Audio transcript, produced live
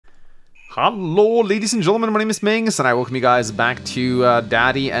Hello, ladies and gentlemen, my name is Mings, and I welcome you guys back to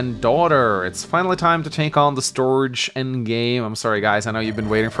Daddy and Daughter. It's finally time to take on the Storge endgame. I'm sorry, guys, I know you've been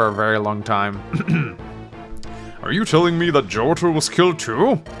waiting for a very long time. Are you telling me that Jota was killed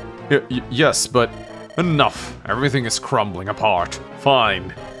too? Yes, but enough. Everything is crumbling apart.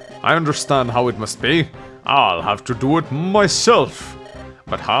 Fine. I understand how it must be. I'll have to do it myself.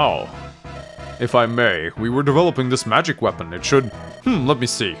 But how? If I may, we were developing this magic weapon. It should... let me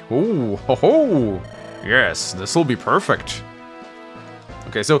see. Ooh, ho ho! Yes, this'll be perfect.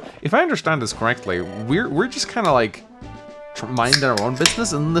 Okay, so if I understand this correctly, we're just kind of like minding our own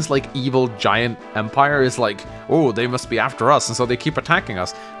business, and this like evil giant empire is like, oh, they must be after us, and so they keep attacking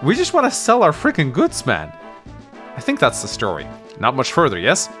us. We just want to sell our freaking goods, man. I think that's the story. Not much further,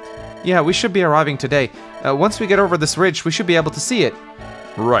 yes? Yeah, we should be arriving today. Once we get over this ridge, we should be able to see it.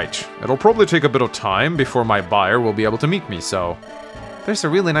 Right. It'll probably take a bit of time before my buyer will be able to meet me, so... There's a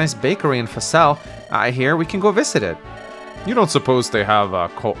really nice bakery in Fasel. I hear we can go visit it. You don't suppose they have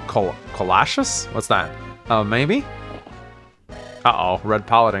collages? What's that? Maybe? Uh-oh, red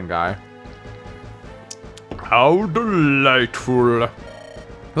paladin guy. How delightful.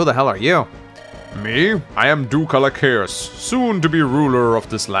 Who the hell are you? Me? I am Duke Alacaeus, soon to be ruler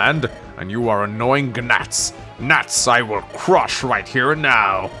of this land, and you are annoying gnats. Gnats I will crush right here and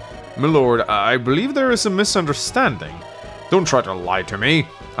now. My lord, I believe there is a misunderstanding. Don't try to lie to me.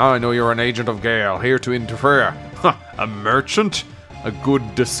 I know you're an agent of Gale, here to interfere. Ha, a merchant? A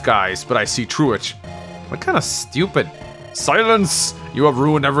good disguise, but I see through it. What kind of stupid... Silence! You have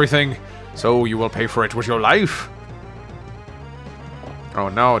ruined everything, so you will pay for it with your life. Oh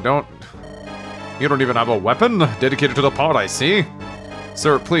no, don't... You don't even have a weapon dedicated to the pot, I see.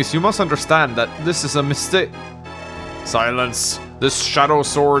 Sir, please, you must understand that this is a mistake. Silence! This shadow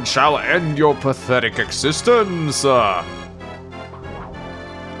sword shall end your pathetic existence!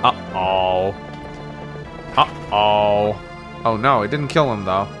 Uh-oh. Uh-oh. Oh no, it didn't kill him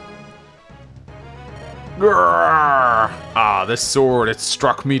though. Grrr. Ah, this sword, it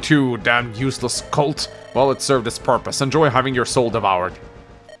struck me too, damn useless cult. Well, it served its purpose. Enjoy having your soul devoured.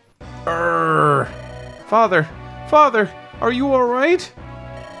 Father, are you alright?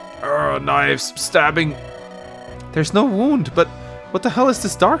 Knives, stabbing. There's no wound, but what the hell is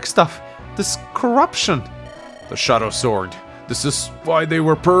this dark stuff? This corruption? The shadow sword. This is why they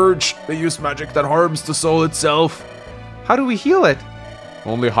were purged. They use magic that harms the soul itself. How do we heal it?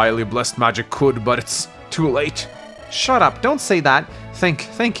 Only highly blessed magic could, but it's too late. Shut up, don't say that.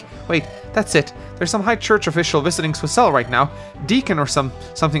 Think. Wait, that's it. There's some high church official visiting Swissel right now. Deacon or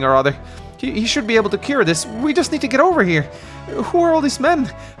something or other. He should be able to cure this. We just need to get over here. Who are all these men?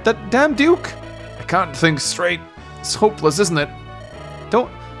 That damn Duke? I can't think straight. It's hopeless, isn't it?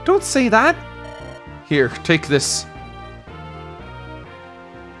 Don't say that. Here, take this.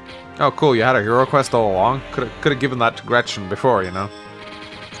 Oh, cool, you had a hero quest all along? Could have given that to Gretchen before, you know?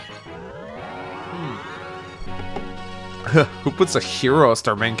 Who puts a hero as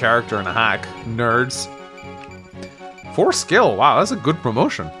their main character in a hack? Nerds. 4 skill, wow, that's a good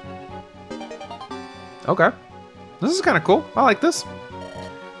promotion. Okay. This is kind of cool, I like this.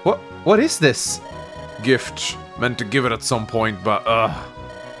 What is this? Gift. Meant to give it at some point, but,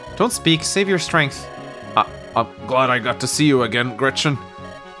 Don't speak, save your strength. I'm glad I got to see you again, Gretchen.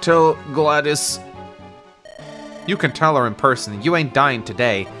 Tell Gladys. You can tell her in person. You ain't dying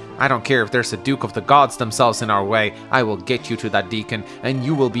today. I don't care if there's a Duke of the Gods themselves in our way. I will get you to that deacon, and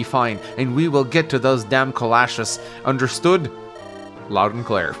you will be fine. And we will get to those damn collages. Understood? Loud and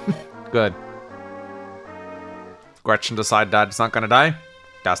clear. Good. Gretchen decide Dad's not gonna die?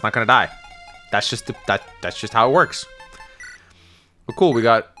 Dad's not gonna die. That's just that's just how it works. But cool, we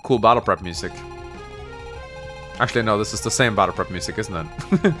got cool battle prep music. Actually, no, this is the same battle prep music, isn't it?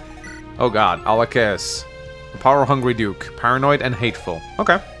 Oh god, Alacaeus. The power-hungry Duke. Paranoid and hateful.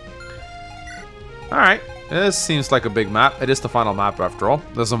 Okay. Alright. This seems like a big map. It is the final map, after all.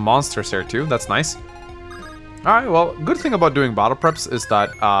 There's some monsters here, too. That's nice. Alright, well, good thing about doing battle preps is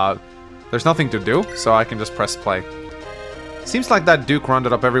that, there's nothing to do, so I can just press play. Seems like that Duke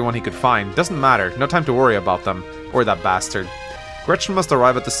rounded up everyone he could find. Doesn't matter. No time to worry about them. Or that bastard. Gretchen must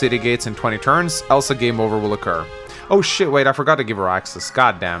arrive at the city gates in 20 turns, else a game over will occur. Oh shit, wait, I forgot to give her access.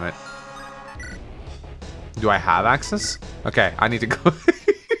 God damn it. Do I have access? Okay, I need to go.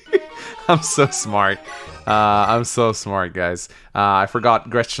 I'm so smart. I'm so smart, guys. I forgot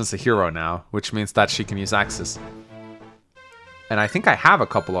Gretchen's a hero now, which means that she can use access. And I think I have a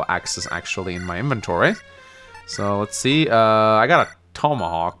couple of axes actually in my inventory. So let's see. I got a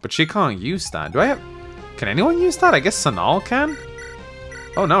tomahawk, but she can't use that. Do I have... Can anyone use that? I guess Sanal can?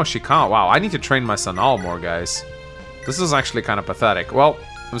 Oh no, she can't. Wow, I need to train my Sanal more, guys. This is actually kind of pathetic. Well,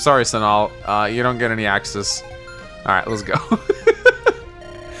 I'm sorry, Sanal. You don't get any access. Alright, let's go.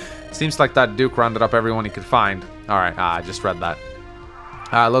 Seems like that Duke rounded up everyone he could find. Alright, I just read that.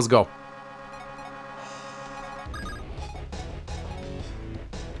 Let's go.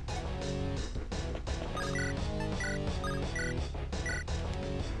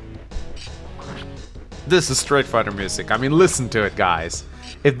 This is Street Fighter music. I mean, listen to it, guys.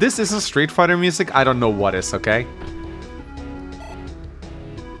 If this isn't Street Fighter music, I don't know what is, okay?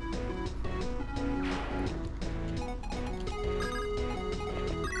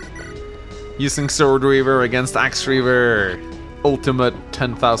 Using Sword Reaver against Axe Reaver. Ultimate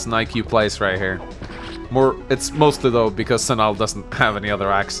 10,000 IQ plays right here. It's mostly though because Sanal doesn't have any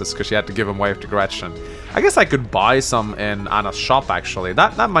other access because she had to give him away to Gretchen. I guess I could buy some in Anna's shop actually.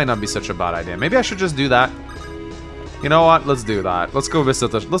 That might not be such a bad idea. Maybe I should just do that. You know what? Let's do that. Let's go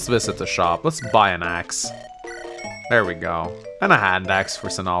visit the shop. Let's buy an axe. There we go. And a hand axe for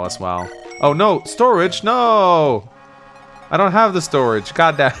Sanal as well. Oh no, storage, no! I don't have the storage.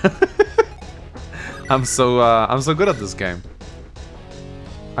 God damn. I'm so good at this game.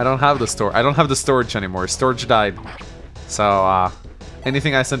 I don't have the storage anymore. Storage died. So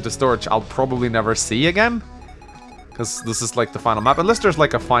anything I send to storage I'll probably never see again. Because this is like the final map. Unless there's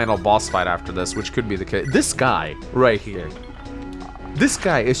like a final boss fight after this, which could be the case. This guy right here. This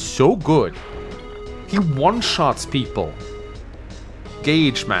guy is so good. He one-shots people.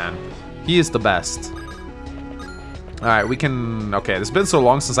 Gage, man. He is the best. Alright, we can... Okay, it's been so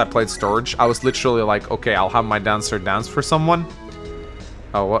long since I played Storage. I was literally like, okay, I'll have my dancer dance for someone.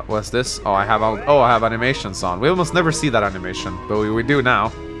 Oh, what was this? Oh, I have animations on. We almost never see that animation, but we do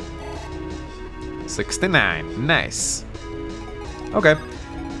now. 69. Nice. Okay.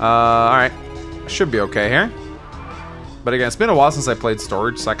 Alright. Should be okay here. But again, it's been a while since I played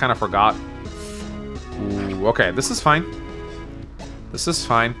Storage, so I kind of forgot. Ooh, okay, this is fine. This is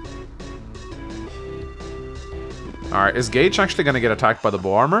fine. Alright, is Gage actually going to get attacked by the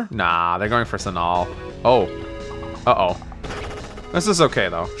bow armor? Nah, they're going for Sanal. Oh. Uh-oh. This is okay,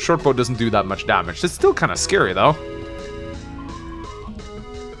 though. Shortbow doesn't do that much damage. It's still kind of scary, though.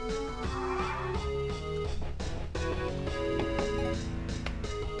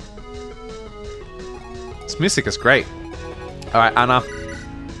 This music is great. Alright, Anna.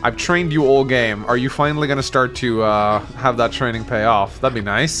 I've trained you all game. Are you finally going to start to have that training pay off? That'd be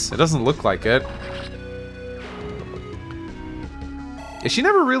nice. It doesn't look like it. Yeah, she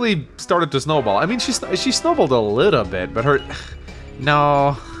never really started to snowball. I mean, she snowballed a little bit, but her...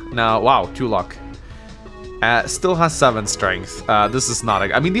 No. Wow, 2 luck. Still has 7 strength. This is not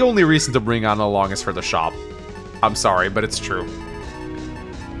I mean, the only reason to bring Anna along is for the shop. I'm sorry, but it's true.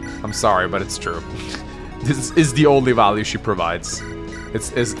 I'm sorry, but it's true. This is the only value she provides.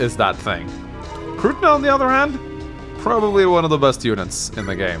 Is that thing. Recruitment, on the other hand, probably one of the best units in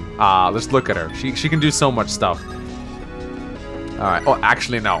the game. Let's look at her. She can do so much stuff. Alright, oh,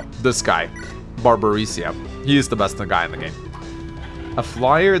 actually, no. This guy. Barbaricia. He is the best guy in the game. A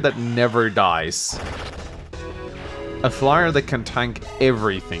flyer that never dies. A flyer that can tank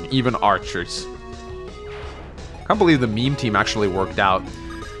everything, even archers. Can't believe the meme team actually worked out.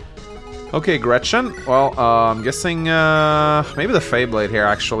 Okay, Gretchen. Well, I'm guessing maybe the Feyblade here,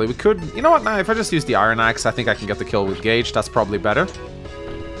 actually. We could... You know what? Nah, if I just use the Iron Axe, I think I can get the kill with Gage. That's probably better.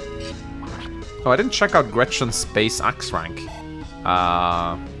 Oh, I didn't check out Gretchen's Space Axe rank.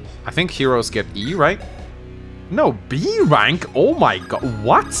 I think heroes get E, right? No, B rank? Oh my god,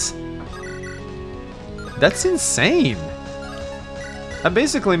 what? That's insane. That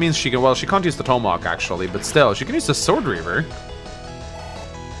basically means she can, well, she can't use the Tomahawk actually, but still, she can use the Sword Reaver.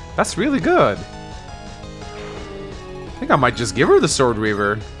 That's really good. I think I might just give her the Sword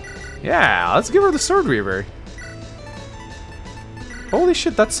Reaver. Yeah, let's give her the Sword Reaver. Holy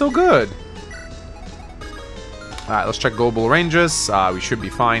shit, that's so good. Alright, let's check global ranges. We should be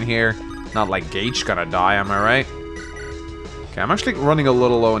fine here. Not like Gage gonna die, am I right? Okay, I'm actually running a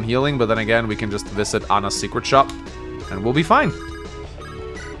little low on healing, but then again, we can just visit Anna's secret shop, and we'll be fine.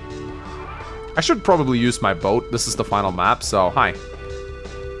 I should probably use my boat. This is the final map, so hi.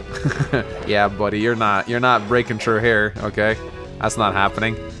 Yeah, buddy, you're not breaking through here, okay? That's not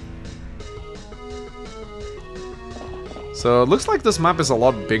happening. So it looks like this map is a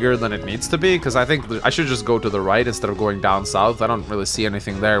lot bigger than it needs to be, because I think I should just go to the right instead of going down south. I don't really see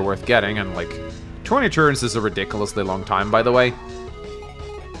anything there worth getting, and like 20 turns is a ridiculously long time, by the way.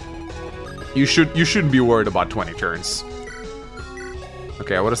 You shouldn't be worried about 20 turns.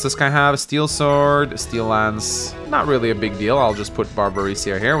 Okay, what does this guy have? Steel sword, steel lance. Not really a big deal. I'll just put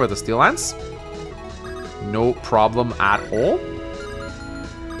Barbaricia here with a steel lance. No problem at all.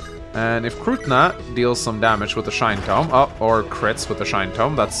 And if Krutna deals some damage with the Shine Tome, or crits with the Shine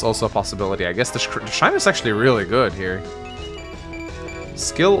Tome, that's also a possibility. I guess the Shine is actually really good here.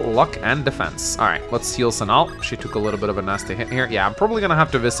 Skill, luck, and defense. Alright, let's heal Sanal. She took a little bit of a nasty hit here. Yeah, I'm probably gonna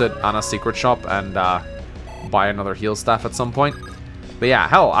have to visit Anna's secret shop and buy another heal staff at some point. But yeah,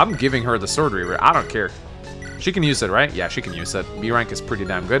 hell, I'm giving her the sword reaver. I don't care. She can use it, right? Yeah, she can use it. B rank is pretty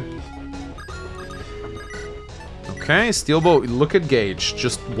damn good. Okay, Steelbow, look at Gage.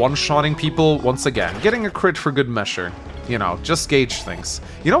 Just one-shotting people once again. Getting a crit for good measure. You know, just Gage things.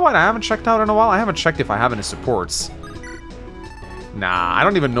 You know what I haven't checked out in a while? I haven't checked if I have any supports. Nah, I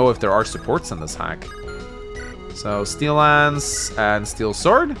don't even know if there are supports in this hack. So, Steel Lance and Steel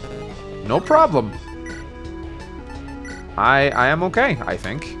Sword. No problem. I am okay, I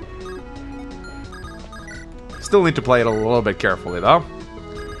think. Still need to play it a little bit carefully, though.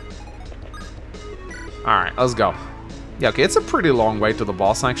 Alright, let's go. Yeah, okay, it's a pretty long way to the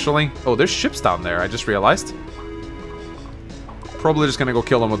boss, actually. Oh, there's ships down there, I just realized. Probably just gonna go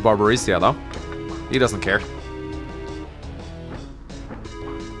kill him with Barbaristia, though. He doesn't care.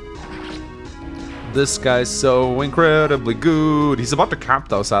 This guy's so incredibly good. He's about to cap,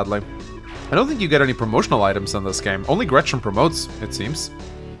 though, sadly. I don't think you get any promotional items in this game. Only Gretchen promotes, it seems.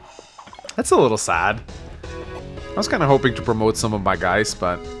 That's a little sad. I was kind of hoping to promote some of my guys,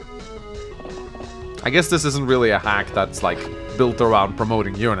 but... I guess this isn't really a hack that's, like, built around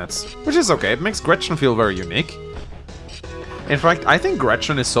promoting units. Which is okay, it makes Gretchen feel very unique. In fact, I think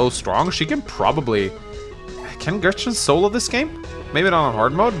Gretchen is so strong, she can probably... Can Gretchen solo this game? Maybe not on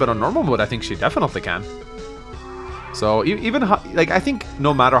hard mode, but on normal mode I think she definitely can. So, even, like, I think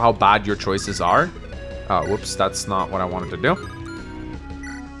no matter how bad your choices are... whoops, that's not what I wanted to do.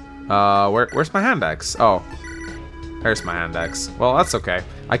 Where's my hand axe? Oh. There's my hand axe. Well, that's okay.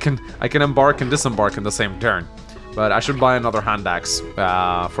 I can embark and disembark in the same turn. But I should buy another hand axe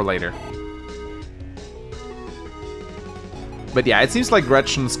for later. But yeah, it seems like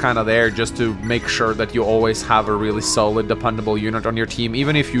Gretchen's kind of there just to make sure that you always have a really solid, dependable unit on your team,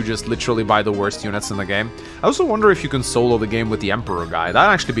 even if you just literally buy the worst units in the game. I also wonder if you can solo the game with the Emperor guy.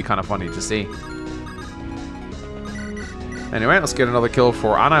 That'd actually be kind of funny to see. Anyway, let's get another kill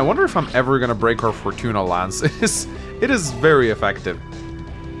for Anna. I wonder if I'm ever going to break her Fortuna Lance. It is very effective.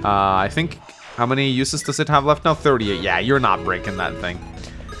 I think... How many uses does it have left now? 38. Yeah, you're not breaking that thing.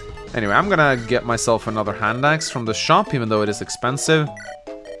 Anyway, I'm gonna get myself another hand axe from the shop, even though it is expensive.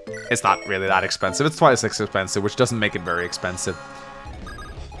 It's not really that expensive. It's twice as expensive, which doesn't make it very expensive.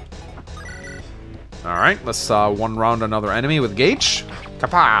 Alright, let's one round another enemy with Gage.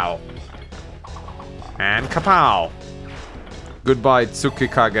 Kapow! And kapow! Goodbye,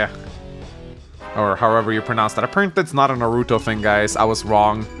 Tsukikage. Or however you pronounce that. Apparently it's not a Naruto thing, guys. I was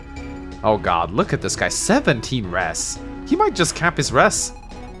wrong. Oh god, look at this guy. 17 res. He might just cap his res.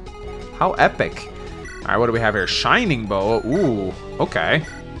 How epic. Alright, what do we have here? Shining Bow. Ooh, okay.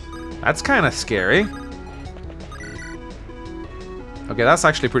 That's kind of scary. Okay, that's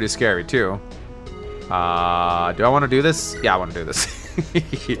actually pretty scary, too. Do I want to do this? Yeah, I want to do this.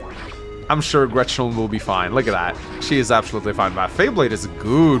 I'm sure Gretchen will be fine. Look at that. She is absolutely fine. But Feyblade is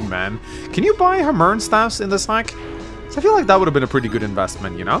good, man. Can you buy Hamern staffs in this hack? So I feel like that would have been a pretty good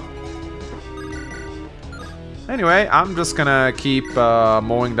investment, you know? Anyway, I'm just gonna keep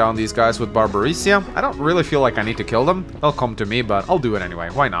mowing down these guys with Barbaristia. I don't really feel like I need to kill them. They'll come to me, but I'll do it anyway.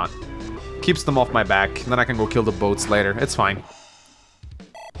 Why not? Keeps them off my back, and then I can go kill the boats later. It's fine.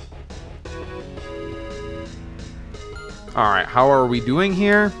 Alright, how are we doing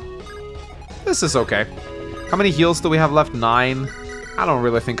here? This is okay. How many heals do we have left? 9. I don't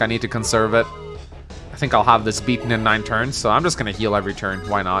really think I need to conserve it. I think I'll have this beaten in 9 turns, so I'm just gonna heal every turn.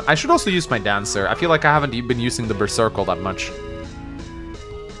 Why not? I should also use my Dancer. I feel like I haven't been using the Berserker that much.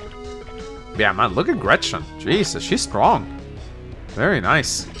 But yeah, man, look at Gretchen. Jesus, she's strong. Very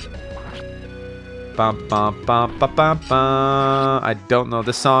nice. Bum, bum, bum, bum, bum, bum. I don't know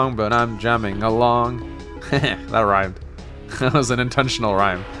the song, but I'm jamming along. That rhymed. That was an intentional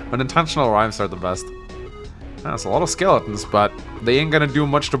rhyme. Unintentional rhymes are the best. That's a lot of skeletons, but they ain't gonna do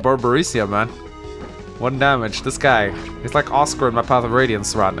much to Barbaristia, man. 1 damage. This guy. He's like Oscar in my Path of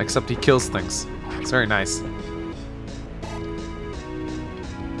Radiance run, except he kills things. It's very nice.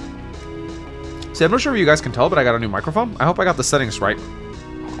 See, I'm not sure if you guys can tell, but I got a new microphone. I hope I got the settings right.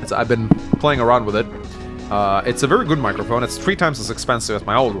 I've been playing around with it. It's a very good microphone. It's 3 times as expensive as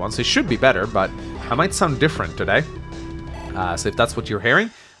my old ones. It should be better, but I might sound different today. So if that's what you're hearing,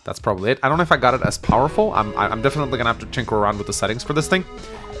 that's probably it. I don't know if I got it as powerful. I'm definitely gonna have to tinker around with the settings for this thing.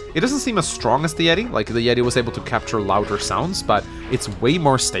 It doesn't seem as strong as the Yeti. Like, the Yeti was able to capture louder sounds, but it's way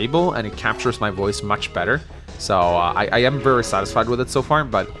more stable and it captures my voice much better. So I am very satisfied with it so far,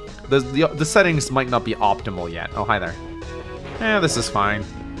 but The settings might not be optimal yet. Oh, hi there. Eh, this is fine.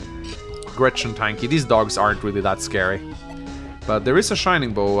 Gretchen tanky. These dogs aren't really that scary. But there is a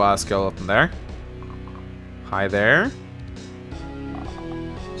shining bow skeleton there. Hi there.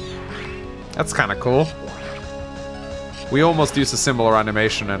 That's kind of cool. We almost used a similar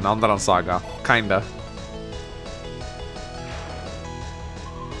animation in Andaran Saga. Kinda.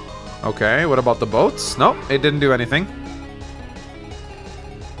 Okay, what about the boats? Nope, it didn't do anything.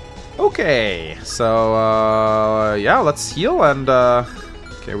 Okay, so yeah, let's heal and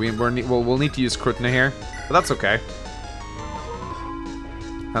okay, we'll need to use Krutna here, but that's okay.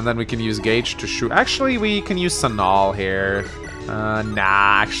 And then we can use Gage to shoot. Actually, we can use Sanal here.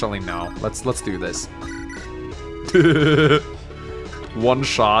 Nah, actually no. Let's do this. One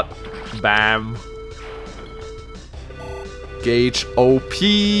shot, bam. Gage OP.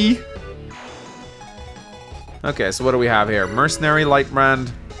 Okay, so what do we have here? Mercenary,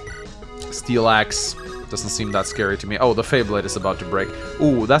 Lightbrand, Steel Axe. Doesn't seem that scary to me. Oh, the Feyblade is about to break.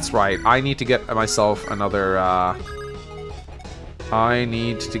 Ooh, that's right. I need to get myself another, yeah, I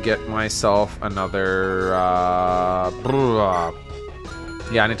need to get myself another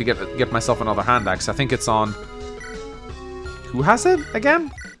hand axe. I think it's on... Who has it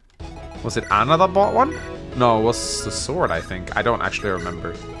again? Was it Anna that bought one? No, it was the sword, I think. I don't actually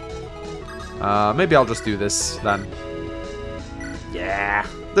remember. Maybe I'll just do this, then. Yeah,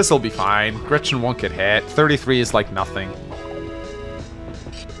 this'll be fine. Gretchen won't get hit. 33 is like nothing.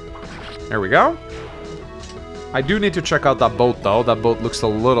 There we go. I do need to check out that boat, though. That boat looks a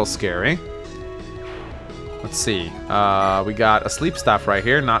little scary. Let's see. We got a sleep staff right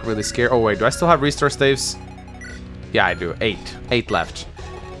here. Not really scary. Oh, wait. Do I still have restore staves? Yeah, I do. 8. 8 left.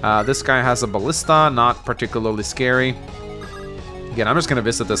 This guy has a ballista. Not particularly scary. Again, I'm just going to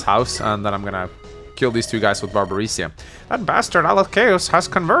visit this house, and then I'm going to kill these two guys with Barbarecia. That bastard Alakeos has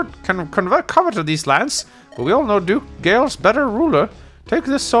coveted these lands, but we all know Gale's better ruler. Take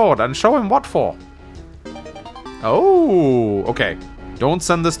this sword and show him what for. Oh, okay. Don't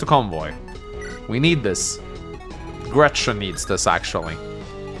send this to convoy. We need this. Gretchen needs this, actually.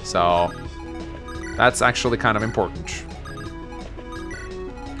 So, that's actually kind of important.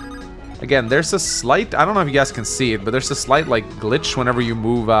 Again, there's a slight... I don't know if you guys can see it, but there's a slight, like, glitch whenever you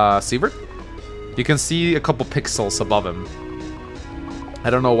move Sievert. You can see a couple pixels above him.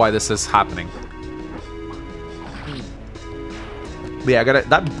 I don't know why this is happening. But yeah,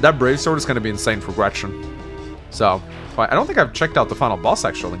 that Brave Sword is going to be insane for Gretchen. So, I don't think I've checked out the final boss,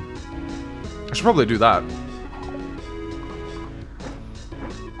 actually. I should probably do that.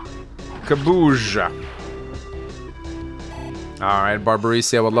 Kabooja. Alright,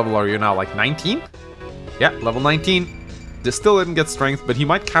 Barbarecia, what level are you now? Like 19? Yeah, level 19. This still didn't get strength, but he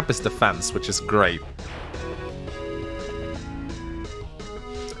might cap his defense, which is great.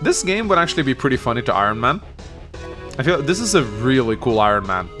 This game would actually be pretty funny to Iron Man. I feel this is a really cool Iron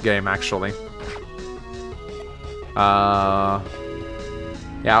Man game, actually. Yeah,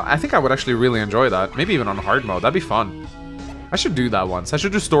 I think I would actually really enjoy that. Maybe even on hard mode. That'd be fun. I should do that once. I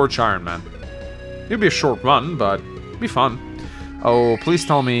should do Storge Iron Man. It'd be a short run, but it'd be fun. Oh, please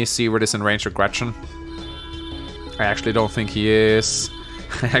tell me Sievert is in range of Gretchen. I actually don't think he is.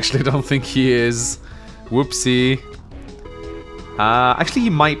 I actually don't think he is. Whoopsie. Actually,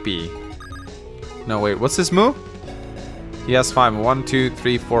 he might be. No, wait, what's his move? He has 5. 1, 2,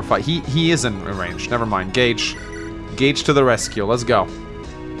 3, 4, 5. He is in range. Never mind. Gage. Gage to the rescue. Let's go.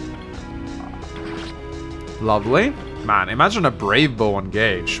 Lovely. Man, imagine a brave bow on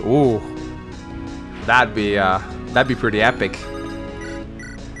Gage. Ooh. That'd be pretty epic.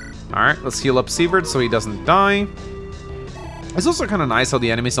 Alright, let's heal up Sievert so he doesn't die. It's also kind of nice how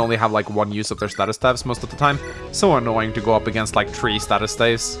the enemies only have like one use of their status staves most of the time. So annoying to go up against like 3 status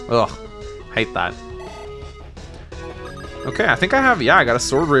staves. Ugh, hate that. Okay, I think I have, yeah, I got a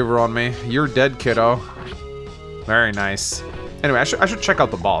Sword Reaver on me. You're dead, kiddo. Very nice. Anyway, I should check out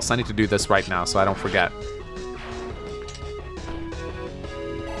the boss. I need to do this right now so I don't forget.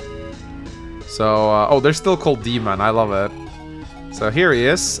 So, oh, they're still called Demon. I love it. So here he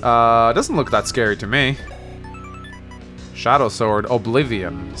is. Doesn't look that scary to me. Shadow Sword,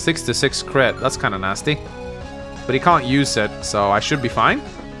 Oblivion. 6-6 crit. That's kind of nasty. But he can't use it, so I should be fine.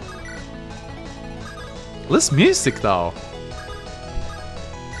 This music, though.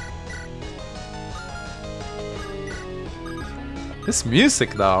 This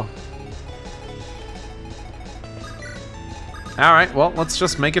music, though. Alright, well, let's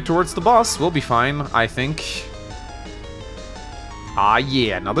just make it towards the boss. We'll be fine, I think. Ah,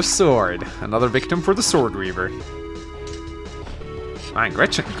 yeah, another sword. Another victim for the Sword Reaver. Man,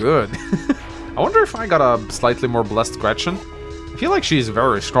 Gretchen, good. I wonder if I got a slightly more blessed Gretchen. I feel like she's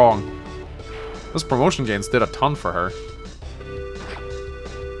very strong. Those promotion gains did a ton for her.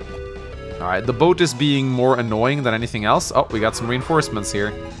 Alright, the boat is being more annoying than anything else. Oh, we got some reinforcements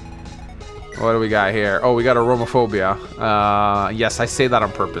here. What do we got here? Oh, we got aromophobia. Yes, I say that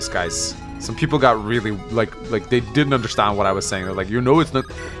on purpose, guys. Some people got really, like they didn't understand what I was saying. They're like, you know it's not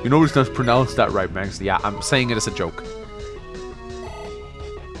pronounced that right, Max. Yeah, I'm saying it as a joke.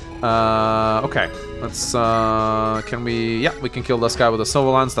 Okay. Let's, can we... Yeah, we can kill this guy with a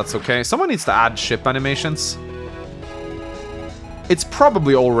silver lance. That's okay. Someone needs to add ship animations. It's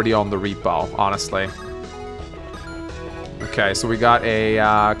probably already on the repo, honestly. Okay, so we got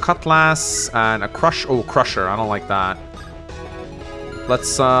a cutlass and a crusher. I don't like that. Let's,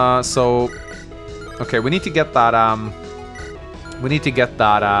 so... Okay, we need to get that, we need to get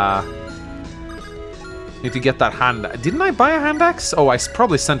that hand... Didn't I buy a hand axe? Oh, I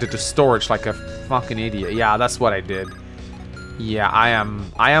probably sent it to storage like a fucking idiot. Yeah, that's what I did. Yeah, I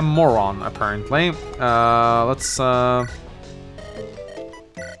am moron, apparently. Let's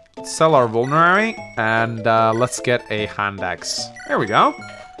sell our vulnerary, and let's get a hand axe. There we go.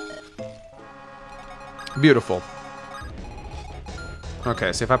 Beautiful.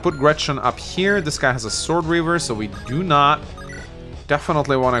 Okay, so if I put Gretchen up here, this guy has a sword reaver, so we do not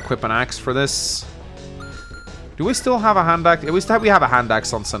definitely want to equip an axe for this. Do we still have a hand axe? We have a hand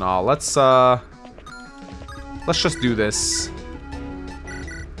axe on Sanal. Let's just do this.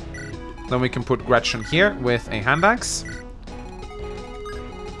 Then we can put Gretchen here with a hand axe.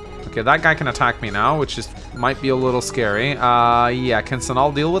 Okay, that guy can attack me now, which is might be a little scary. Yeah, can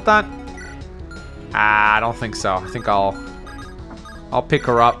Sanal deal with that? I don't think so. I think I'll pick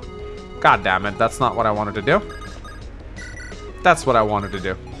her up. God damn it, that's not what I wanted to do. That's what I wanted to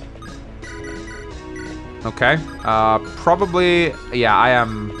do. Okay, probably, yeah, I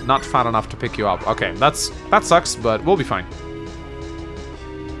am not fat enough to pick you up. Okay, that sucks, but we'll be fine.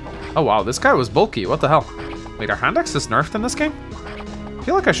 Oh wow, this guy was bulky, what the hell? Wait, are hand axes nerfed in this game? I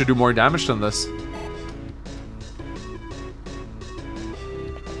feel like I should do more damage than this.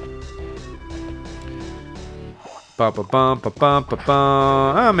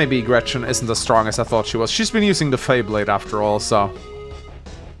 Maybe Gretchen isn't as strong as I thought she was. She's been using the Feyblade after all, so...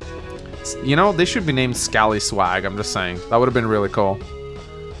 You know, they should be named Scally Swag, I'm just saying. That would have been really cool.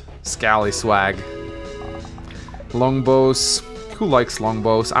 Scally Swag. Longbows. Who likes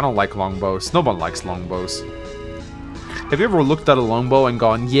longbows? I don't like longbows. No one likes longbows. Have you ever looked at a longbow and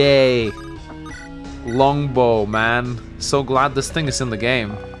gone, yay! Longbow, man. So glad this thing is in the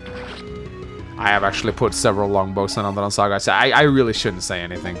game. I have actually put several longbows in Underland Saga. So I really shouldn't say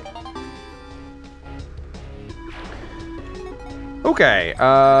anything. Okay,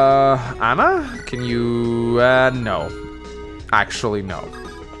 Anna? Can you, no. Actually, no.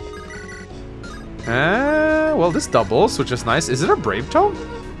 Well, this doubles, which is nice. Is it a Brave Tome?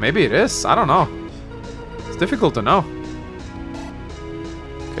 Maybe it is. I don't know. It's difficult to know.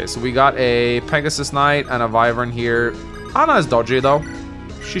 Okay, so we got a Pegasus Knight and a Wyvern here. Anna is dodgy, though.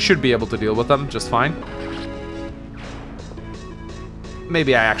 She should be able to deal with them just fine.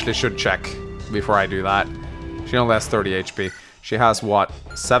 Maybe I actually should check before I do that. She only has 30 HP. She has, what,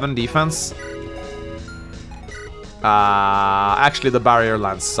 7 defense? Actually, the barrier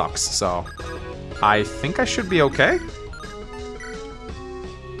lance sucks, so... I think I should be okay.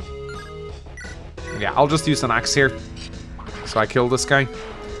 Yeah, I'll just use an axe here. So I kill this guy.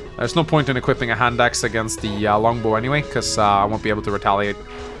 There's no point in equipping a hand axe against the longbow anyway, because I won't be able to retaliate.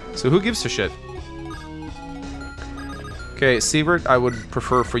 So who gives a shit? Okay, Sievert, I would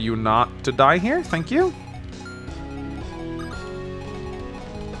prefer for you not to die here. Thank you.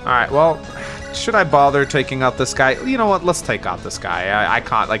 Alright, well, should I bother taking out this guy? You know what, let's take out this guy. I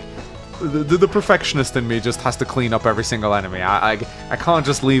can't, like, the perfectionist in me just has to clean up every single enemy. I can't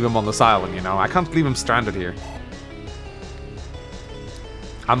just leave him on this island, you know? I can't leave him stranded here.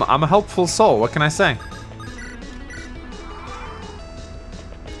 I'm a helpful soul, what can I say?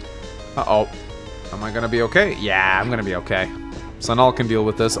 Uh-oh. Am I gonna be okay? Yeah, I'm gonna be okay. Sanal can deal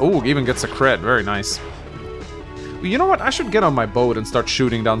with this. Oh, even gets a crit, very nice. You know what? I should get on my boat and start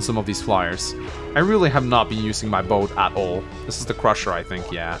shooting down some of these flyers. I really have not been using my boat at all. This is the Crusher, I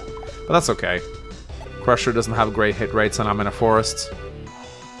think, yeah. But that's okay. Crusher doesn't have great hit rates and I'm in a forest.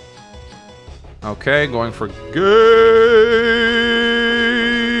 Okay, going for Gage!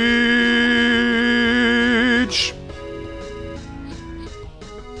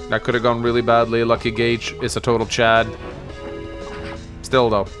 That could have gone really badly. Lucky Gage is a total Chad. Still,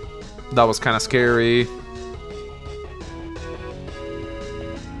 though. That was kind of scary.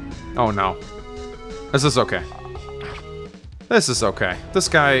 Oh no. This is okay. This is okay. This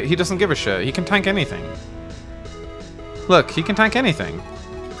guy, he doesn't give a shit. He can tank anything. Look, he can tank anything.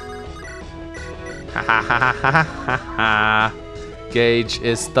 Ha ha ha ha ha ha ha. Gage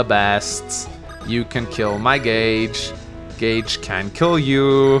is the best. You can kill my Gage. Gage can kill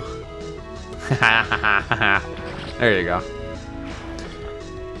you. Ha ha ha ha. There you go.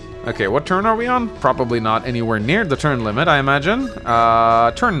 Okay, what turn are we on? Probably not anywhere near the turn limit, I imagine.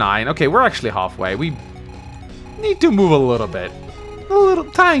 Turn 9. Okay, we're actually halfway. We need to move a little bit.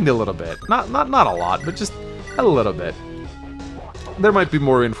 Tiny little bit. Not a lot, but just a little bit. There might be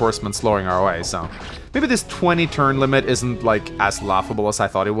more reinforcements slowing our way, so... Maybe this 20 turn limit isn't, like, as laughable as I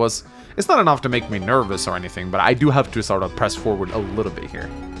thought it was. It's not enough to make me nervous or anything, but I do have to sort of press forward a little bit here.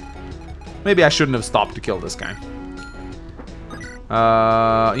 Maybe I shouldn't have stopped to kill this guy.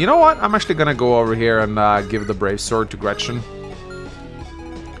 You know what? I'm actually gonna go over here and give the Brave Sword to Gretchen.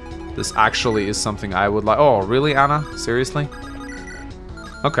 This actually is something I would like... Oh, really, Anna? Seriously?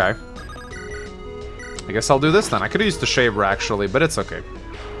 Okay. I guess I'll do this then. I could have used the Shaver, actually, but it's okay.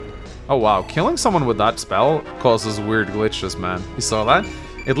 Oh, wow. Killing someone with that spell causes weird glitches, man. You saw that?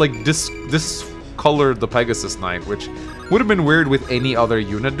 It, like, discolored the Pegasus Knight, which would have been weird with any other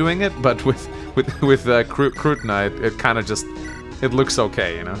unit doing it, but with Recruit Knight, it kind of just... It looks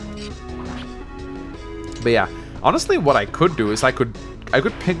okay, you know? But yeah, honestly, what I could do is I could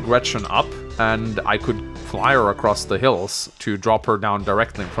pick Gretchen up, and I could fly her across the hills to drop her down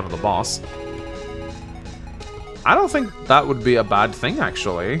directly in front of the boss. I don't think that would be a bad thing,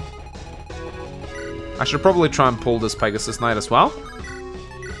 actually. I should probably try and pull this Pegasus Knight as well.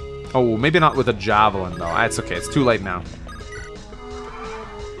 Oh, maybe not with a Javelin, though. It's okay, it's too late now.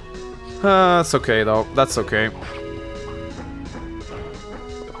 That's okay, though. That's okay.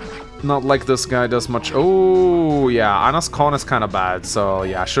 Not like this guy does much. Oh, yeah, Anna's con is kind of bad, so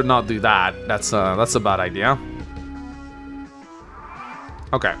yeah, I should not do that. That's a bad idea.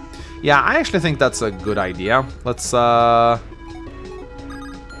 Okay. Yeah, I actually think that's a good idea. Let's,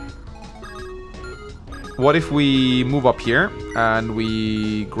 what if we move up here and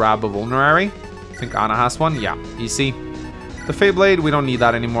we grab a Vulnerary? I think Anna has one. Yeah, easy. The Feyblade, we don't need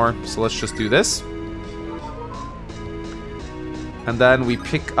that anymore, so let's just do this. And then we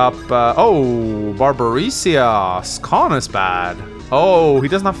pick up, oh, Barbaricia's con is bad. Oh, he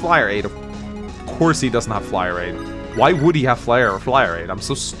doesn't have Flyer Aid. Of course he doesn't have Flyer Aid. Why would he have Flyer Aid? I'm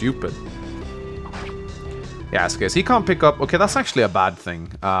so stupid. Yeah, okay, so he can't pick up... Okay, that's actually a bad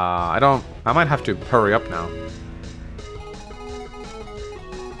thing. I might have to hurry up now.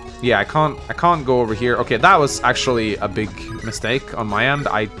 Yeah, I can't go over here. Okay, that was actually a big mistake on my end.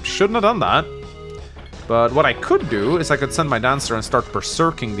 I shouldn't have done that. But what I could do is I could send my Dancer and start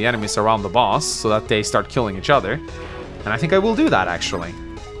berserking the enemies around the boss so that they start killing each other. And I think I will do that, actually.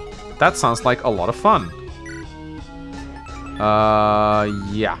 That sounds like a lot of fun.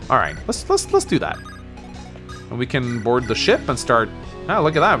 Yeah. Alright, let's do that. And we can board the ship and start... Oh,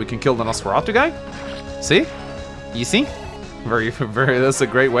 look at that. We can kill the Nosferatu guy. See? Easy. Very, that's a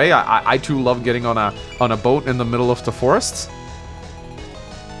great way. I too love getting on a boat in the middle of the forests.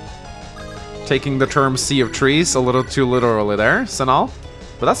 Taking the term Sea of Trees a little too literally there, Sanal.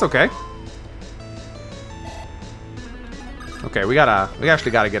 But that's okay. Okay, we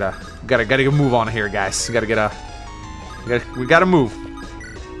actually gotta get a move on here, guys. We gotta move.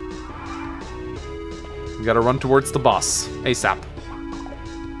 We gotta run towards the boss ASAP.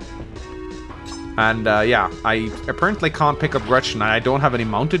 And yeah, I apparently can't pick up Gretchen. I don't have any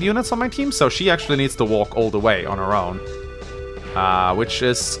mounted units on my team, so she actually needs to walk all the way on her own. Which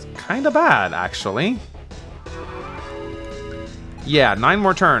is kind of bad, actually. Yeah, 9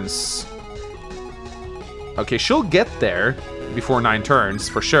 more turns. Okay, she'll get there before 9 turns,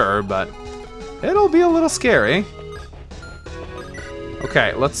 for sure, but it'll be a little scary.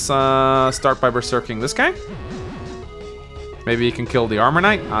 Okay, let's start by berserking this guy. Maybe he can kill the Armor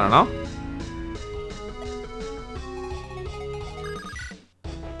Knight, I don't know.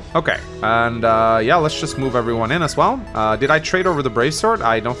 Okay, and yeah, let's just move everyone in as well. Did I trade over the Brave Sword?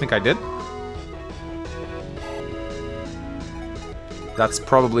 I don't think I did. That's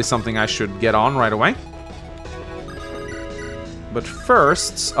probably something I should get on right away. But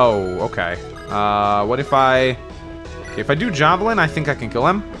first... Oh, okay. What if I... Okay, if I do Javelin, I think I can kill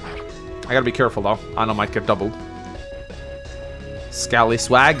him. I gotta be careful, though. Anna might get doubled. Scally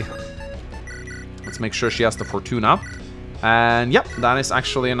Swag. Let's make sure she has the Fortuna. And yep, that is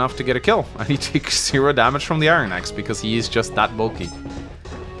actually enough to get a kill. And he takes 0 damage from the Iron Axe because he is just that bulky.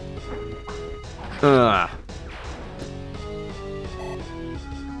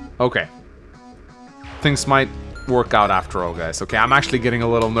 Okay. Things might work out after all, guys. Okay, I'm actually getting a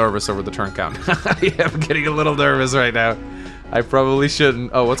little nervous over the turn count. Yeah, I'm getting a little nervous right now. I probably shouldn't.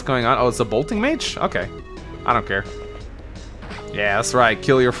 Oh, what's going on? Oh, it's a bolting mage? Okay. I don't care. Yeah, that's right.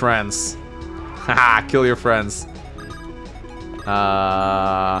 Kill your friends. Haha, kill your friends.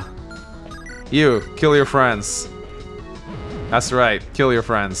 You, kill your friends. That's right, kill your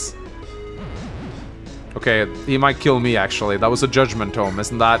friends. Okay, he might kill me, actually. That was a judgment tome.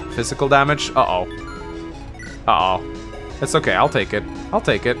 Isn't that physical damage? Uh-oh. Uh-oh. It's okay, I'll take it. I'll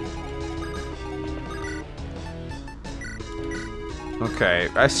take it. Okay,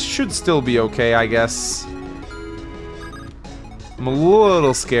 I should still be okay, I guess. I'm a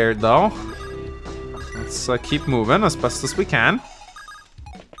little scared, though. Let's keep moving as best as we can.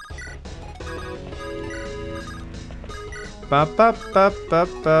 Ba ba ba ba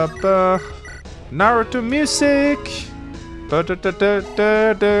ba ba. Naruto music. Ba da da da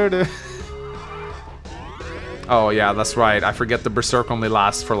da da da. Oh yeah, that's right. I forget the berserk only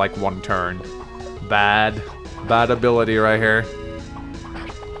lasts for like 1 turn. Bad ability right here.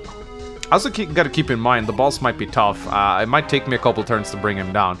 I also gotta keep in mind the boss might be tough. It might take me a couple turns to bring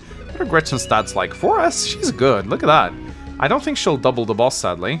him down. What are Gretchen's stats like? 4S? She's good. Look at that. I don't think she'll double the boss,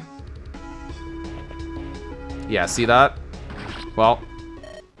 sadly. Yeah, see that? Well.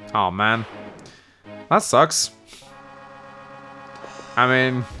 Oh, man. That sucks. I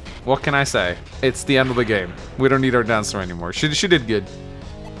mean, what can I say? It's the end of the game. We don't need our dancer anymore. She did good.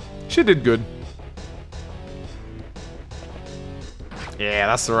 She did good. Yeah,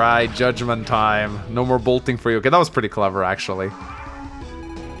 that's right. Judgment time. No more bolting for you. Okay, that was pretty clever, actually.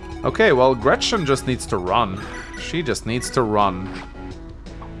 Okay, well, Gretchen just needs to run. She just needs to run.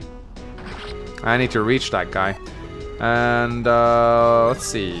 I need to reach that guy. And, let's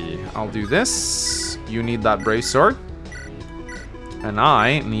see. I'll do this. You need that brave sword. And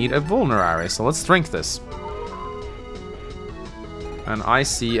I need a vulnerary, so let's drink this. And I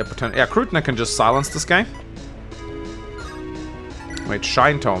see a potential... Yeah, Krutna can just silence this guy. Wait,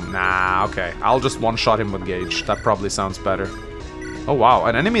 Shine Tome. Nah, okay. I'll just one-shot him with Gage. That probably sounds better. Oh, wow.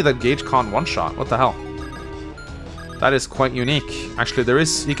 An enemy that Gage can't one-shot. What the hell? That is quite unique. Actually, there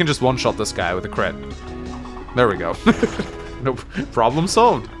is... He can just one-shot this guy with a crit. There we go. No problem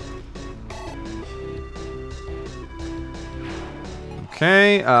solved.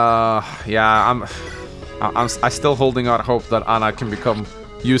 Okay, yeah, I'm still holding out hope that Anna can become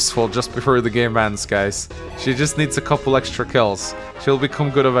useful just before the game ends, guys. She just needs a couple extra kills. She'll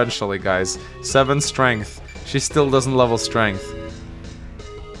become good eventually, guys. 7 strength. She still doesn't level strength.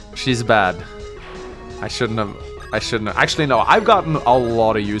 She's bad. I shouldn't have. Actually, no, I've gotten a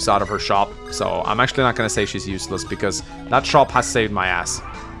lot of use out of her shop, so I'm actually not going to say she's useless, because that shop has saved my ass.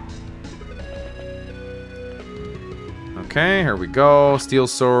 Okay, here we go. Steel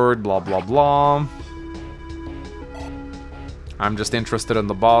sword, blah, blah, blah. I'm just interested in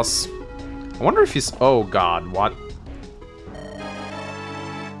the boss. I wonder if he's... Oh, God, what?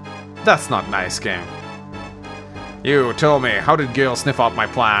 That's not nice, game. You, tell me, how did Gale sniff out my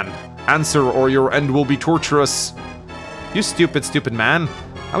plan? Answer, or your end will be torturous. You stupid, stupid man.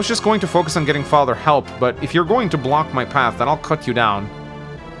 I was just going to focus on getting Father help, but if you're going to block my path, then I'll cut you down.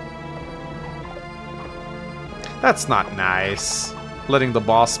 That's not nice. Letting the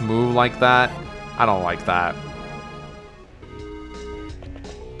boss move like that. I don't like that.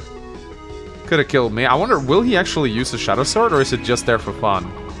 Could have killed me. I wonder, will he actually use a Shadow Sword, or is it just there for fun?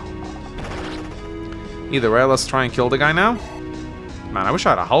 Either way, let's try and kill the guy now. Man, I wish I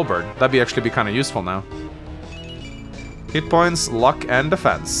had a halberd. That'd actually be kind of useful now. Hit points, luck, and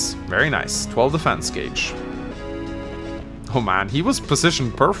defense. Very nice. 12 defense gauge. Oh man, he was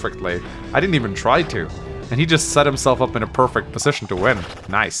positioned perfectly. I didn't even try to. And he just set himself up in a perfect position to win.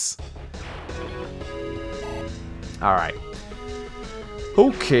 Nice. Alright.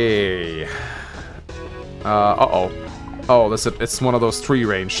 Okay. Uh-oh. Oh, it's one of those tree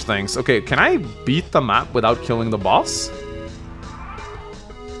range things. Okay, can I beat the map without killing the boss?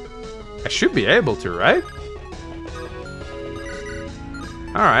 I should be able to, right?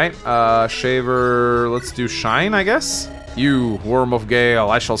 Alright, Shaver, let's do Shine, I guess? You, Worm of Gale,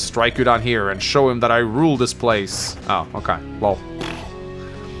 I shall strike you down here and show him that I rule this place. Oh, okay, lol.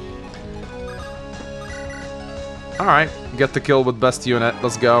 Alright, get the kill with best unit,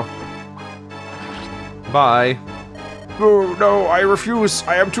 let's go. Bye. Oh, no, I refuse.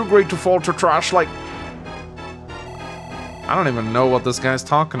 I am too great to fall to trash like... I don't even know what this guy's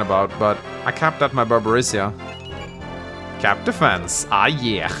talking about, but I capped at my Barbarisia. Cap defense. Ah,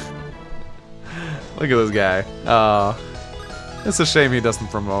 yeah. Look at this guy. It's a shame he doesn't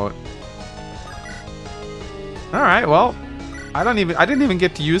promote. Alright, well, I didn't even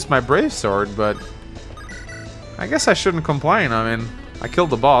get to use my Brave Sword, but I guess I shouldn't complain. I mean, I killed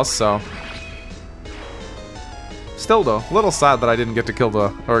the boss, so... Still though, a little sad that I didn't get to kill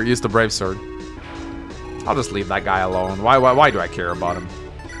or use the Brave Sword. I'll just leave that guy alone. Why do I care about him?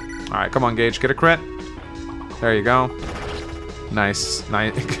 Alright, come on, Gage. Get a crit. There you go. Nice.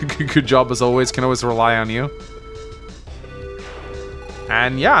 Good job as always. Can always rely on you.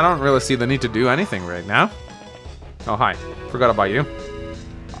 And yeah, I don't really see the need to do anything right now. Oh, hi. Forgot about you.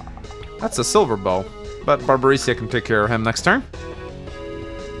 That's a silver bow. But Barbaricia can take care of him next turn.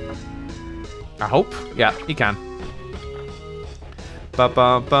 I hope. Yeah, he can. Ba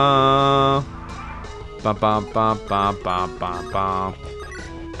ba ba. Ba ba ba ba ba ba ba.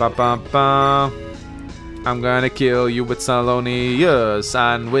 Ba ba ba. I'm gonna kill you with Salonius,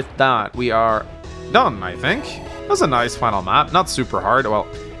 and with that we are done, I think. That's a nice final map. Not super hard. Well,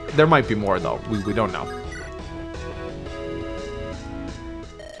 there might be more though. We don't know.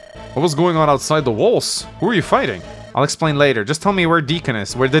 What was going on outside the walls? Who are you fighting? I'll explain later. Just tell me where Deacon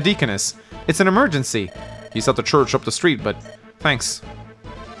is. Where the Deacon is. It's an emergency. He's at the church up the street, but thanks.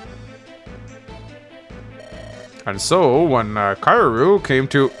 And so, when Kairu came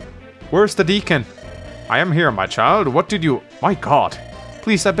to... Where's the Deacon? I am here, my child. What did you... My God.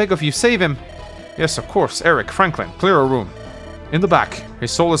 Please, I beg of you, save him. Yes, of course. Eric, Franklin, clear a room. In the back.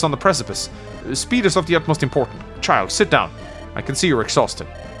 His soul is on the precipice. Speed is of the utmost importance. Child, sit down. I can see you're exhausted.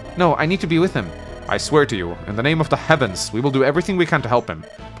 No, I need to be with him. I swear to you, in the name of the heavens, we will do everything we can to help him.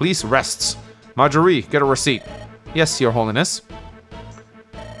 Please, rests. Marjorie, get a receipt. Yes, your holiness.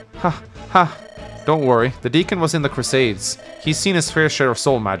 Ha, ha. Don't worry, the Deacon was in the Crusades. He's seen his fair share of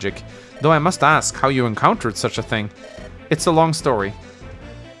soul magic. Though I must ask how you encountered such a thing. It's a long story.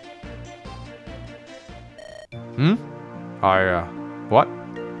 What?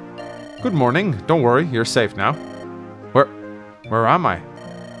 Good morning. Don't worry, you're safe now. Where am I?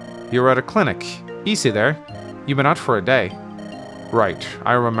 You're at a clinic. Easy there. You've been out for a day. Right,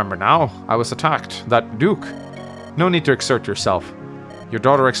 I remember now. I was attacked. That Duke. No need to exert yourself. Your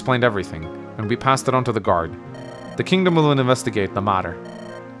daughter explained everything, and we passed it on to the guard. The kingdom will investigate the matter.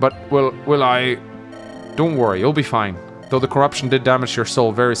 But will I... Don't worry, you'll be fine. Though the corruption did damage your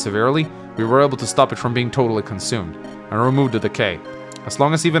soul very severely, we were able to stop it from being totally consumed, and remove the decay. As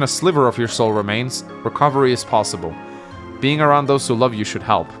long as even a sliver of your soul remains, recovery is possible. Being around those who love you should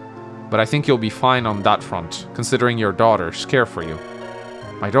help. But I think you'll be fine on that front, considering your daughter's care for you.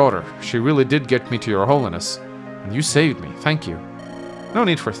 My daughter, she really did get me to your holiness. And you saved me, thank you. No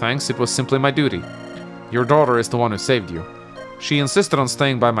need for thanks, it was simply my duty. Your daughter is the one who saved you. She insisted on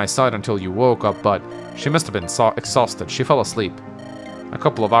staying by my side until you woke up, but she must have been exhausted. She fell asleep. A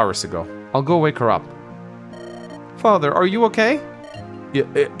couple of hours ago. I'll go wake her up. Father, are you okay?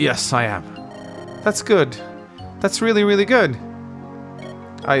 Yes, I am. That's good. That's really, really good.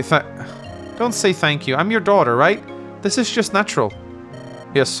 Don't say thank you. I'm your daughter, right? This is just natural.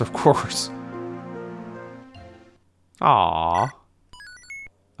 Yes, of course. Aww.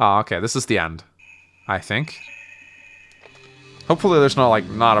 Oh, okay, this is the end. I think. Hopefully there's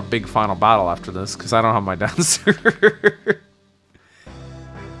not a big final battle after this, because I don't have my dancer.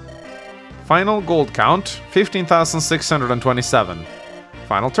 Final gold count, 15,627.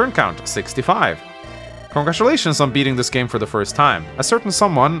 Final turn count, 65. Congratulations on beating this game for the first time. A certain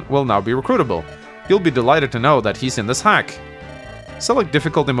someone will now be recruitable. You'll be delighted to know that he's in this hack. Select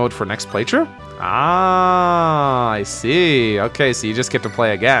difficulty mode for next playthrough. Ah, I see. Okay, so you just get to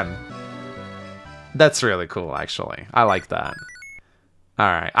play again. That's really cool, actually. I like that.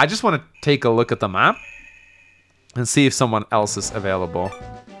 Alright, I just want to take a look at the map and see if someone else is available.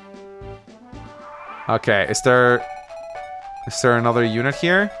 Okay, is there another unit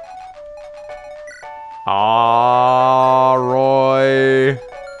here? Ah, Roy.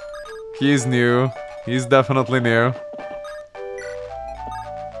 He's new. He's definitely new.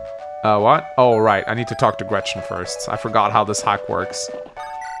 What? Oh, right. I need to talk to Gretchen first. I forgot how this hack works.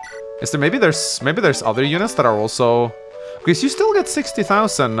 Is there maybe there's other units that are also... Because you still get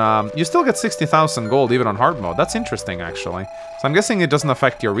 60,000, you still get 60,000 gold even on hard mode. That's interesting, actually. So I'm guessing it doesn't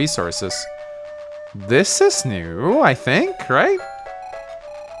affect your resources. This is new, I think, right?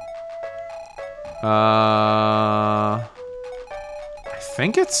 I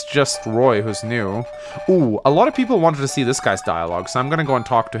think it's just Roy who's new. Ooh, a lot of people wanted to see this guy's dialogue, so I'm gonna go and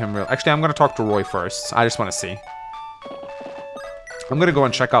talk to him Actually, I'm gonna talk to Roy first. I just want to see. I'm gonna go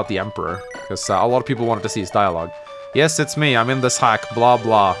and check out the Emperor, because a lot of people wanted to see his dialogue. Yes, it's me. I'm in this hack. Blah,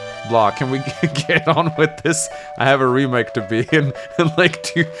 blah, blah. Can we get on with this? I have a remake to be in like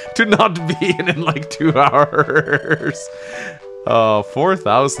to not be in like 2 hours. Oh,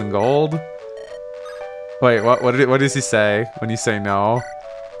 4,000 gold. Wait, what does he say when you say no?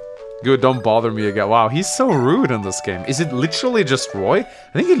 Good, don't bother me again. Wow, he's so rude in this game. Is it literally just Roy?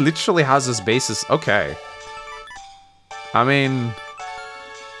 I think he literally has his bases. Okay. I mean...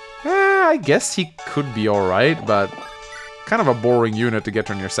 I guess he could be alright, but kind of a boring unit to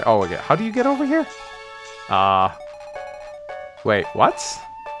get on your side. Oh, okay. How do you get over here? Wait, what?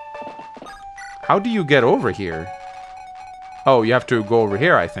 How do you get over here? Oh, you have to go over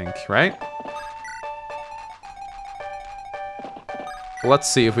here, I think, right? Let's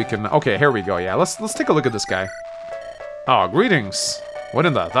see if we can... Okay, here we go. Yeah, let's take a look at this guy. Oh, greetings. What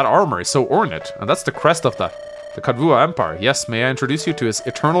in that? That armor is so ornate. And that's the crest of the Kadvua Empire. Yes, may I introduce you to his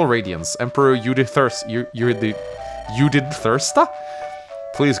eternal radiance, Emperor Thirsta?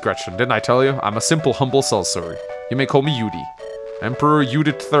 Please, Gretchen, didn't I tell you? I'm a simple, humble sellsword. You may call me Yudi. Emperor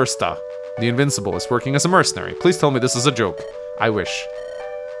Thirsta, the Invincible, is working as a mercenary. Please tell me this is a joke. I wish.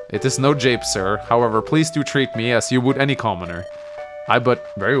 It is no jape, sir. However, please do treat me as you would any commoner.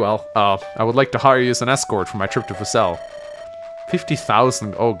 Very well. I would like to hire you as an escort for my trip to Fussel.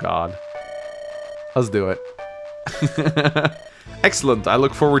 50,000, oh god. Let's do it. Excellent, I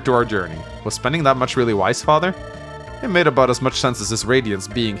look forward to our journey. Was spending that much really wise, father? It made about as much sense as his radiance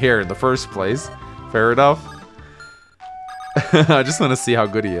being here in the first place. Fair enough. I just want to see how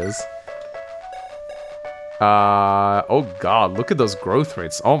good he is. Oh god, look at those growth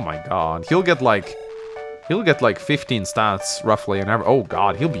rates. Oh my god. He'll get like 15 stats roughly and oh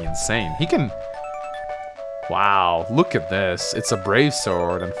god, he'll be insane. He can... Wow, look at this. It's a brave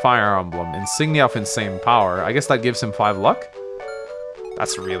sword and fire emblem, insignia of insane power. I guess that gives him 5 luck.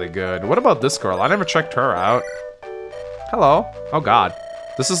 That's really good. What about this girl? I never checked her out. Hello. Oh god.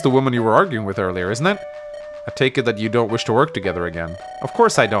 This is the woman you were arguing with earlier, isn't it? I take it that you don't wish to work together again. Of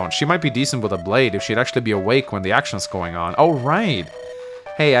course I don't. She might be decent with a blade if she'd actually be awake when the action's going on. Oh, right.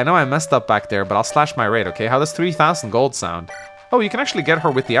 Hey, I know I messed up back there, but I'll slash my rate, okay? How does 3,000 gold sound? Oh, you can actually get her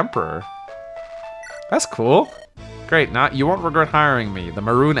with the Emperor. That's cool. Great, now you won't regret hiring me. The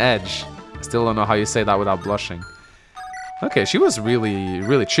Maroon Edge. I still don't know how you say that without blushing. Okay, she was really,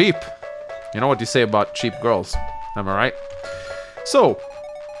 really cheap. You know what you say about cheap girls. Am I right? So,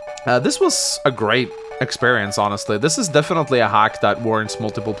 this was a great experience, honestly. This is definitely a hack that warrants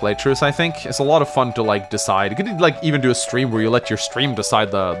multiple playthroughs, I think. It's a lot of fun to, like, decide. You could, like, even do a stream where you let your stream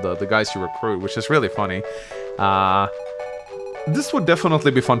decide the guys you recruit, which is really funny. This would definitely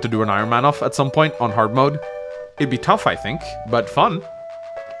be fun to do an Iron Man off at some point on hard mode. It'd be tough, I think, but fun.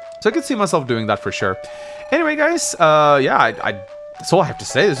 So I could see myself doing that for sure. Anyway, guys, yeah, that's all I have to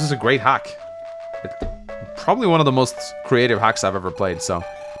say. This is a great hack. Probably one of the most creative hacks I've ever played, so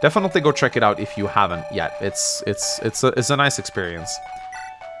definitely go check it out if you haven't yet. It's a nice experience.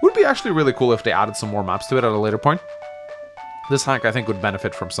 Would be actually really cool if they added some more maps to it at a later point. This hack, I think, would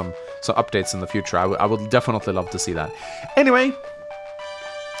benefit from some updates in the future. I would definitely love to see that. Anyway,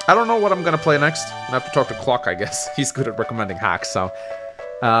 I don't know what I'm going to play next. I'm going to have to talk to Clock, I guess. He's good at recommending hacks, so...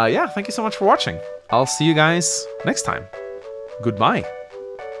 yeah, thank you so much for watching. I'll see you guys next time. Goodbye.